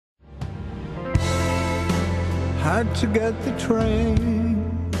had to get the train.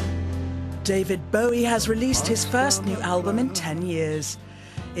 David Bowie has released his first new album in 10 years.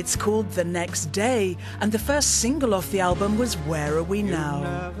 It's called The Next Day, and the first single off the album was Where Are We Now? You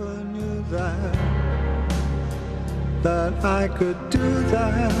never knew that I could do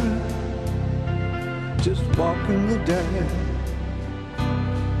that, just walking the dead.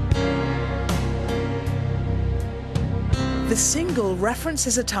 The single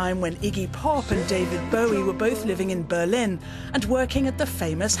references a time when Iggy Pop and David Bowie were both living in Berlin and working at the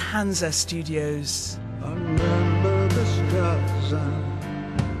famous Hansa Studios. Remember the stars, a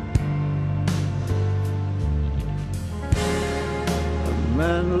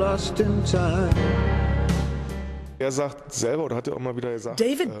man lost in time.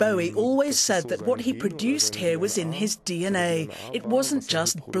 David Bowie always said that what he produced here was in his DNA. It wasn't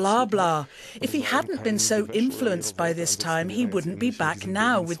just blah blah. If he hadn't been so influenced by this time, he wouldn't be back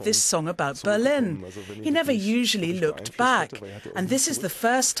now with this song about Berlin. He never usually looked back. And this is the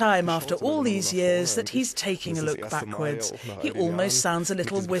first time after all these years that he's taking a look backwards. He almost sounds a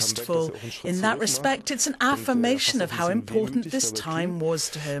little wistful. In that respect, it's an affirmation of how important this time was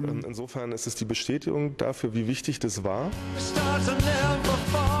to him. Insofern ist es die Bestätigung dafür, wie wichtig das war.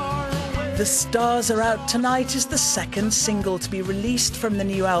 The Stars Are Out Tonight is the second single to be released from the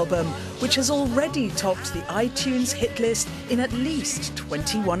new album, which has already topped the iTunes hit list in at least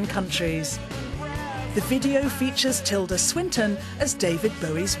 21 countries. The video features Tilda Swinton as David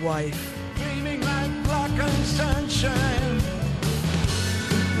Bowie's wife.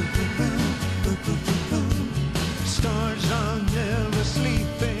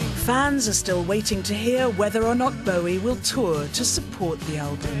 Fans are still waiting to hear whether or not Bowie will tour to support the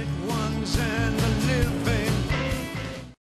album.